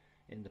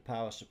in the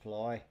power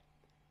supply.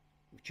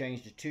 We've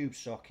changed the tube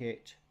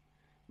socket.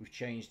 We've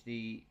changed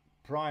the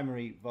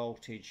primary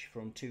voltage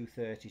from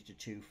 230 to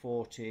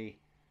 240,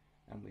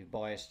 and we've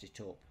biased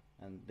it up.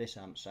 And this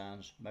amp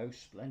sounds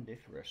most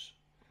splendiferous.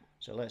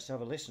 So let's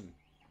have a listen.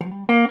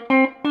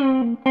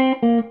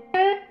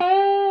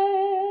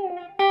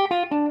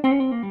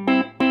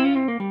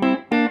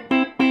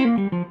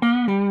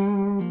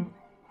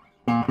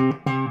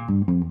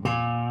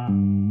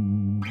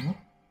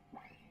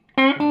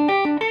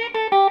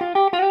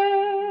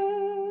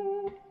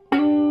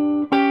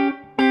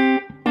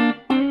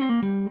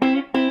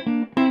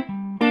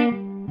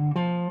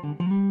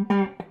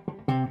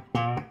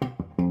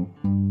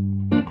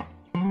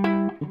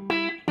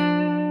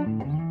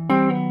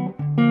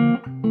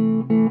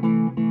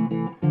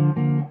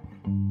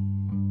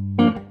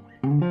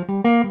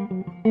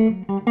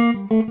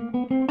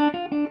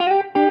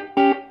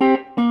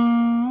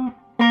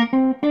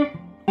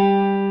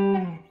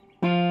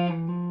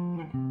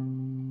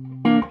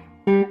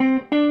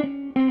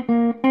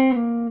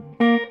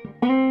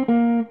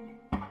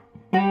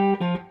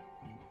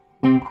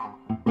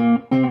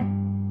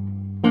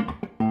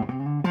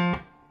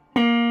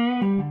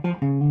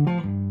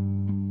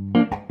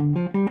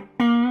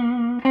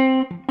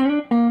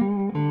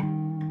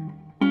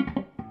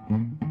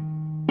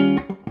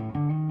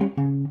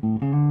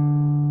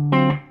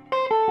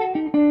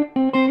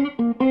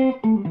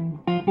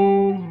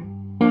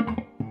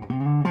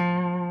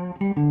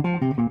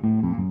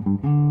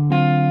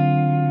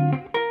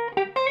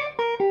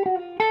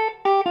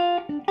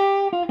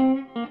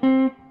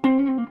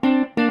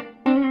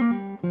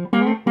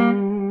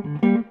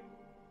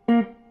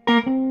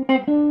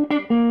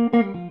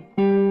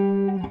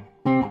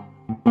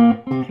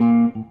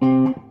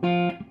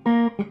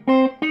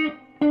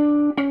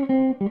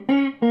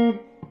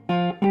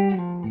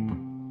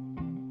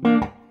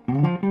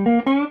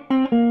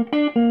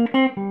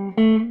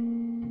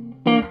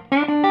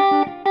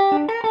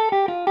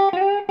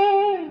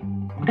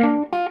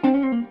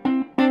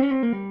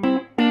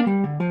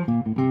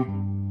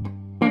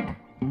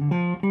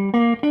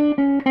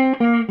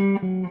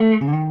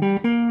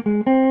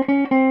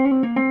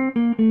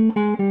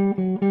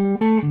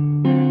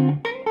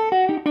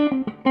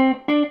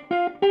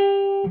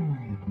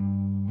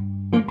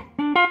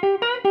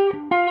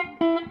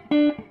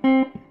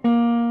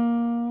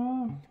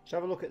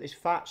 look at this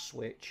fat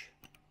switch.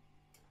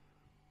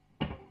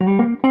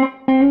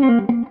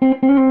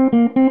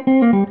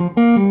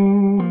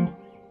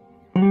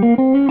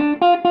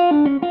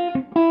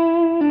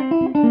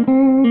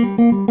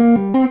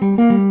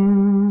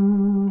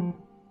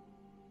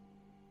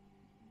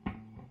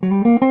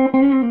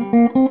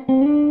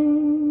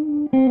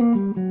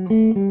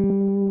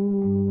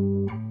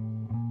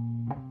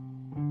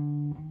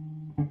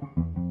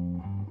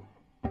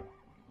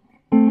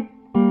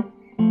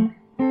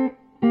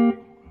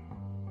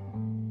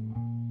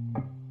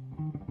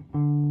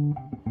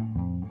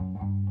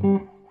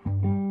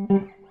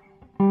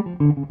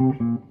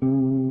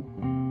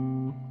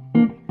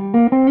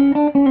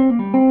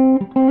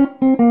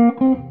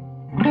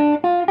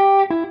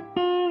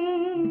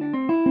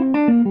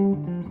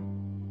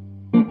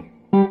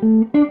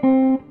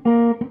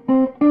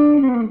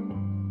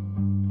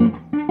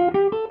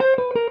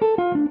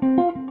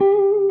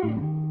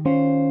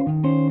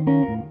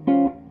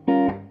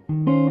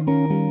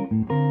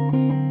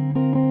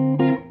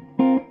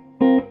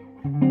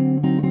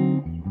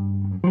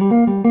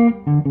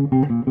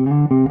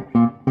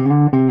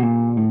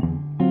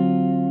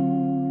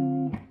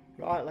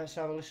 Right, let's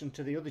have a listen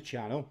to the other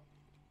channel.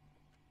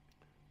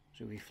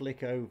 So we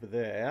flick over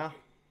there.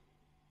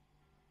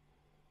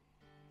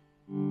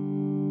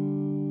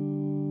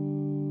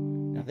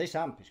 Now this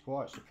amp is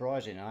quite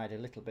surprising. I had a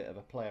little bit of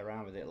a play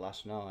around with it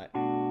last night,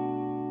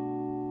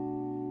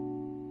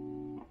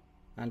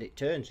 and it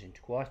turns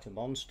into quite a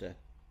monster.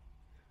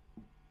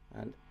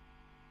 And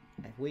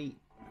if we,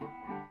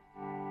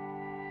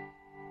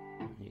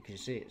 you can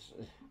see it's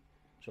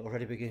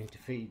already beginning to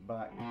feed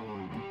back.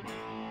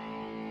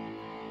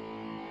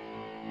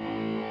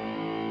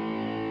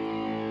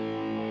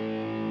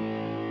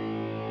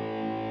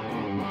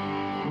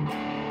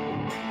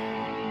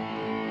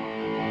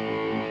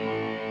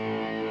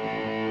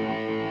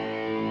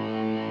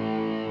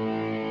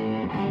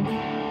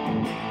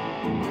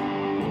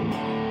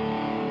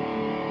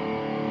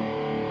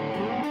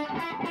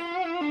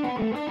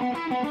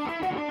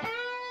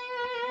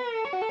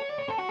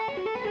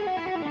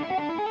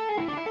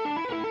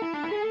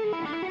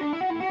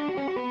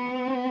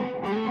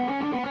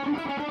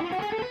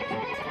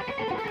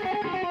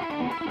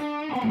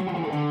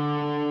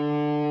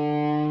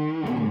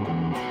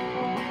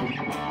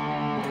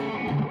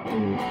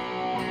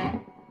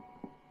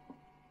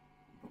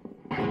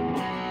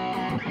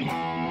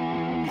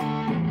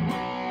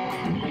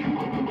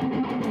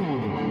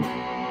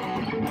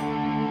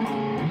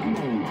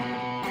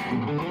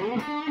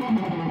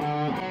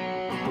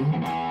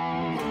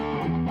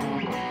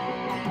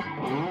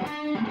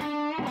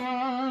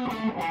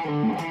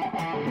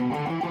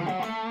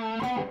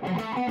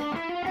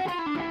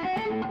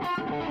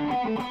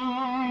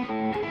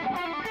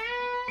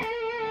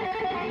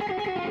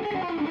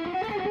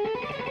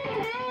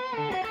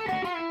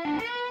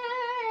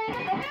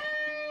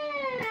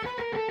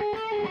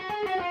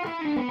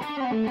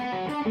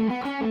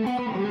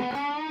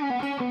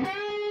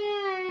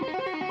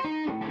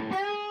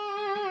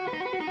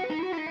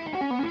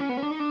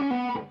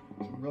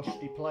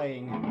 Rusty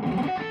playing.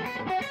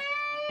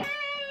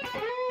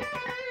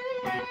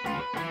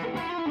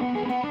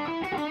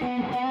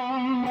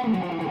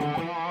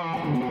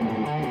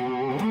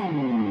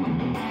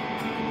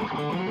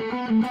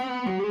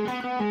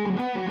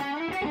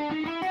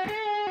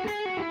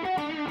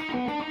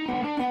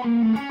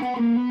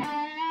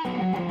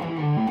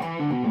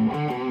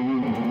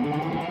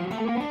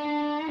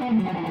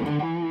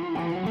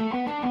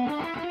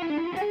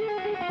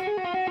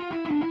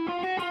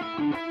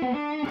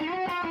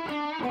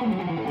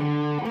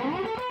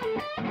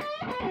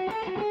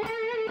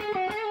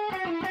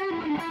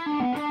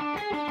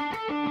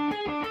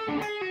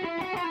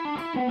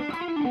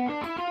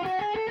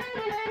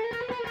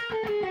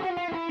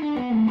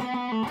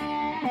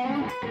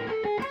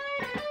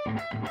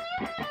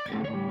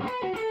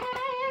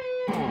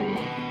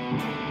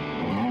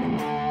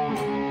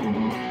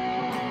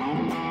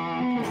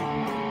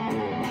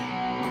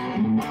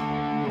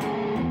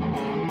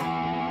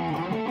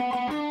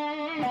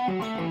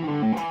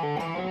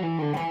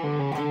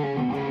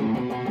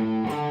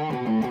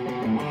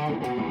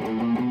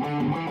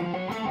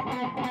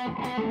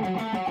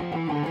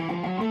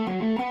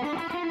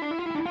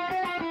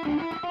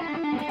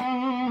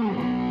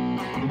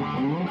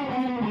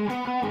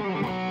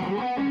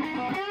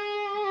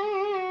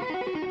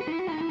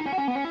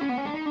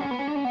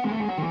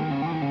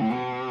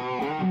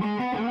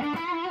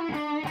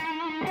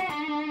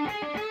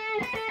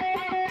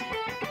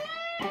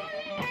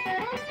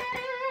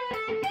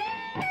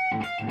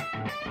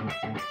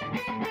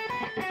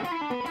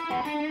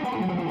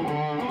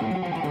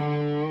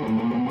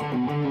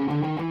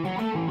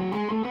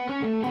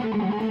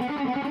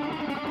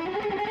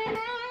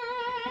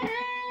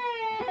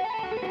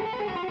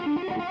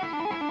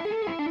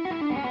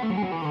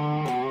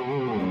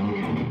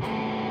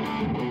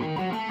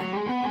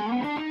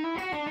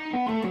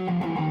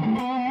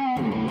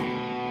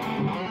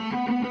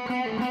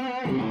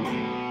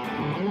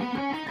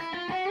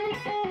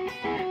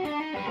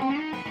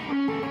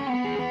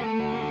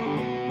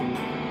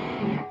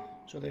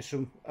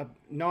 there's a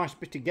nice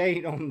bit of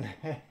gain on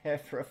there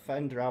for a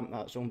Fender amp.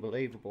 That's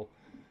unbelievable.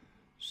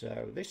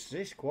 So this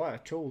is quite a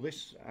tool.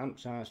 This amp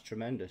sounds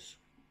tremendous.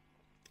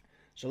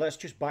 So let's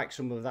just back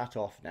some of that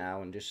off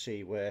now and just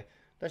see where.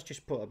 Let's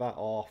just put about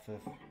half of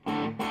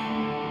both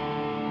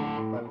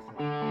of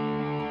them.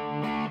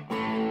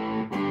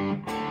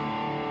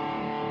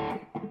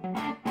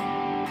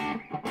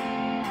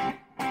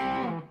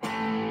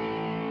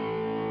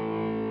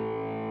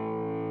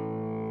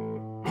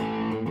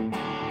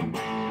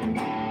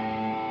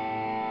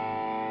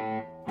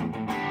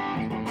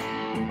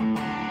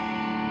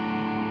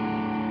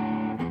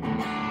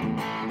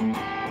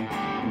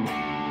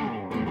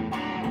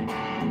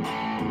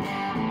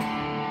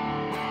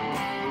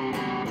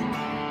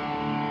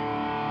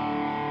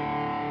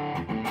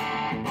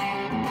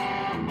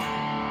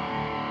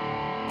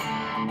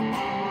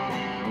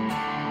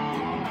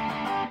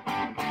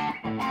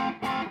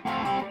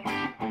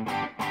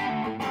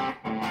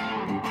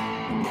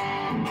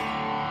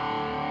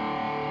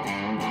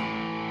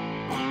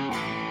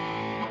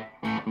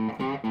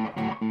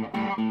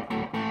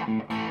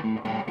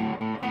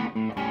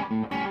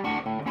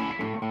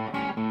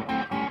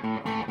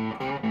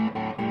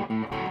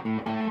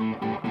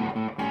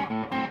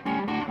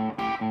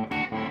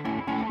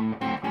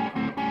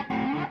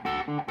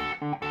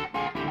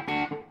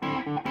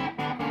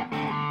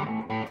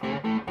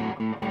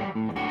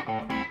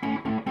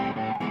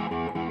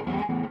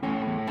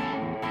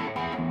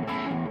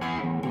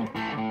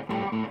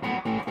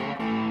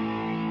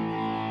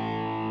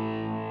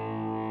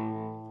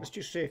 Let's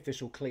just see if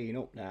this will clean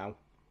up now.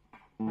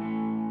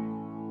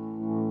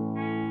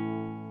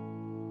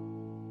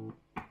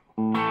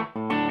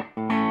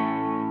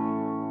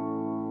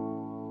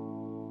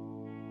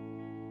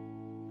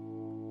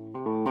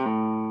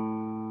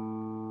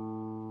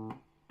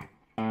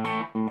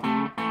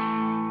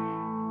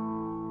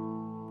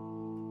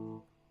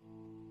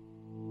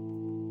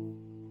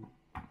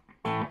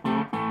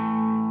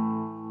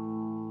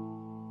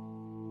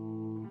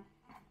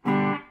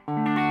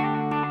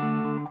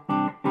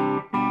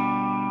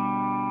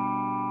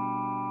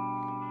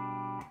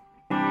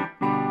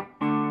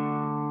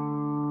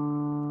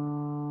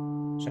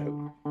 So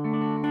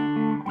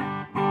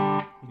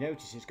you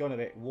notice it's gone a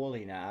bit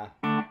woolly now.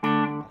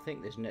 I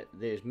think there's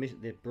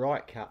the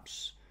bright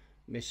caps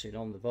missing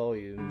on the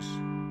volumes.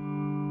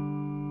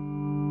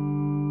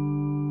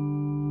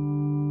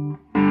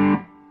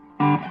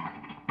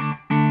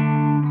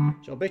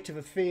 So a bit of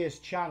a fierce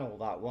channel,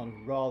 that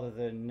one, rather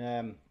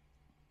than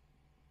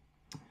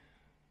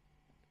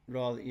you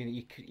know,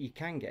 you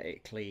can get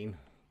it clean,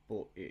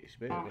 but it's a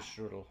bit of a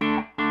struggle.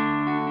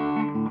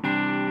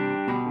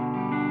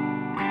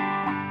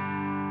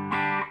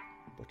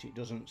 But it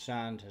doesn't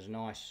sound as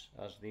nice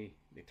as the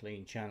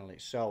clean channel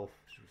itself.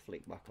 So we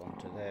flick back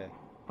onto there.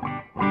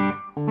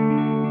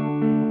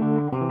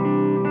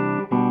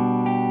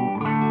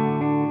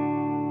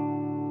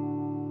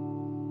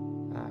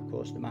 Of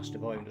course the master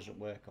volume doesn't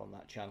work on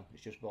that channel,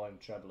 it's just volume,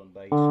 treble and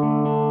bass.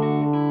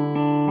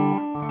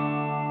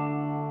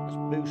 Let's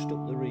boost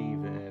up the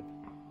reverb.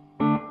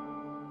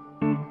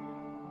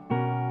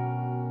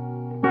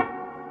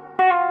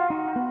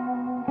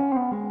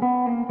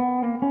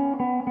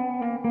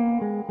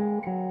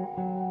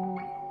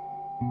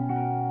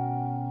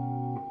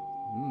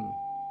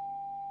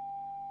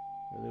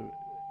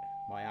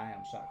 My I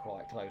am sat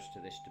quite close to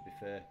this, to be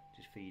fair,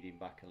 just feeding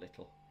back a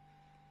little,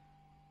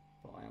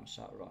 but I am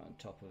sat right on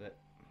top of it.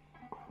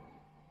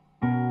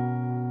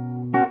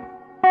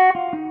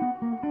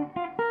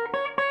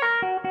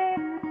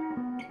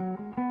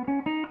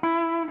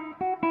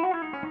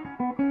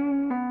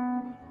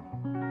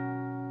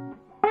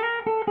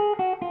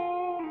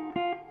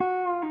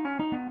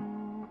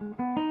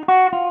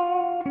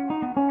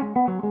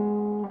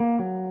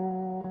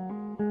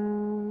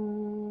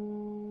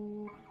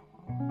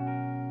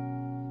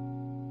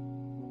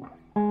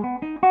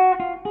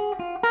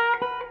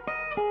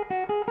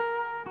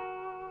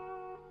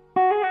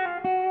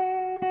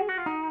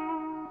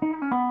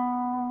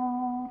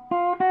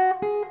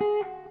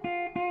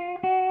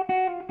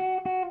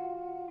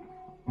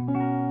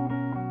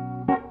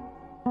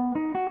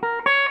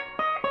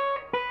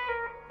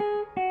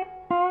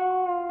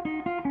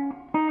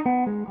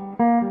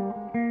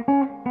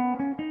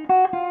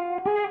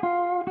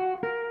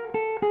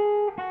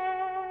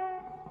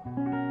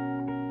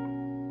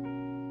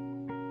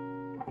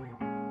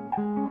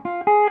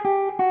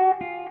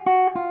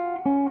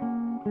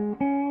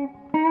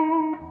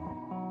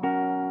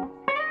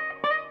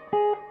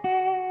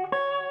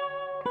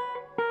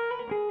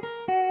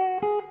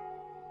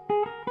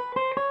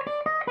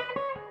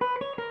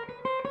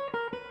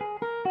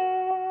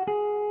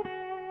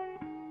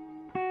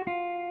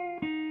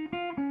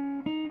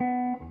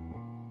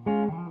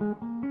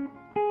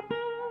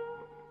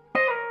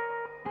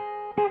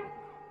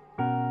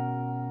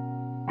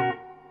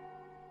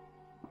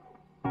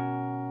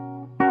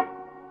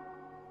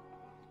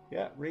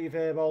 Yeah,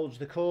 reverb holds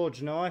the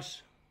chords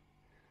nice.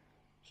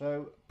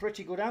 So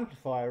pretty good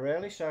amplifier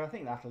really, so I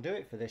think that'll do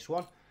it for this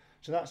one.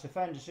 So that's the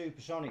Fender Super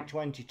Sonic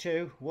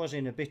 22. Was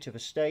in a bit of a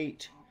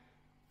state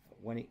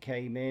when it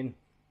came in.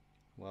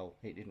 Well,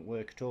 it didn't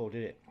work at all,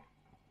 did it?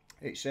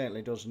 It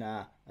certainly does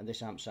now, and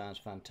this amp sounds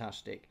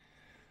fantastic.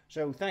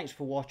 So thanks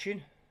for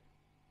watching,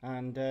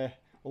 and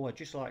oh, I'd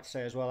just like to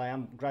say as well, I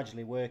am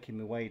gradually working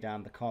my way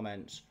down the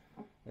comments.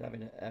 We're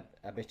having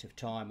a bit of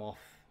time off.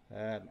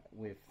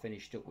 We've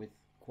finished up with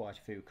quite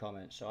a few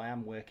comments, so I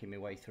am working my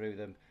way through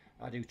them.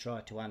 I do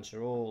try to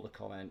answer all the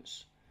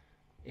comments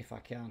if I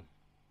can,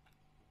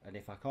 and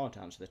if I can't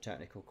answer the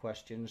technical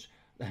questions,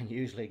 then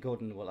usually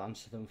Gooden will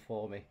answer them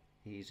for me.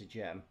 He's a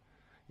gem,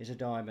 he's a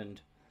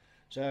diamond.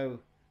 So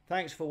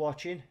thanks for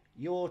watching,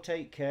 you all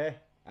take care,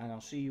 and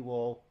I'll see you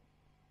all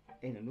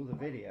in another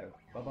video.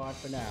 Bye bye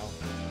for now.